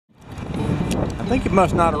think it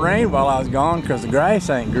must not have rained while I was gone because the grass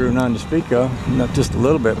ain't grew none to speak of. Not just a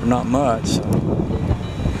little bit, but not much. So,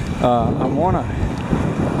 I want to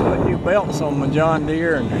put new belts on my John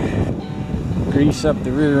Deere and grease up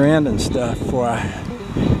the rear end and stuff before I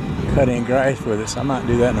cut in grass with it. So I might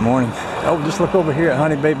do that in the morning. Oh, just look over here at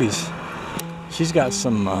Honey Baby's. She's got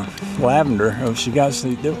some lavender. Oh, she got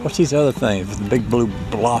some, what's these other things with the big blue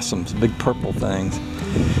blossoms, big purple things.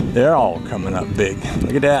 They're all coming up big.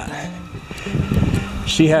 Look at that.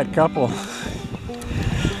 She had a couple.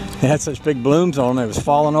 They had such big blooms on them, it was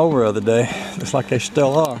falling over the other day. Looks like they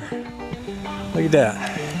still are. Look at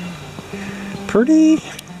that. Pretty.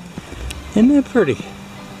 Isn't that pretty?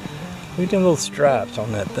 Look at them little stripes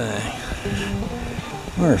on that thing.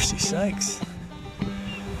 Mercy sakes.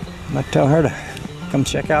 I might tell her to come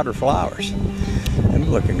check out her flowers. They're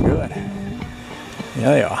looking good.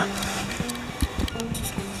 Yeah, they are.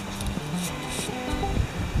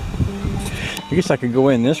 I guess I could go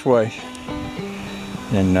in this way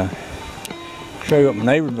and show you what my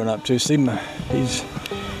neighbor's been up to. See, he's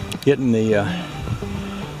getting the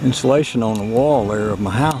insulation on the wall there of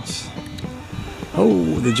my house. Oh,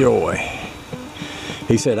 the joy.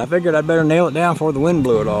 He said, I figured I'd better nail it down before the wind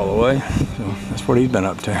blew it all away. So that's what he's been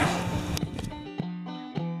up to.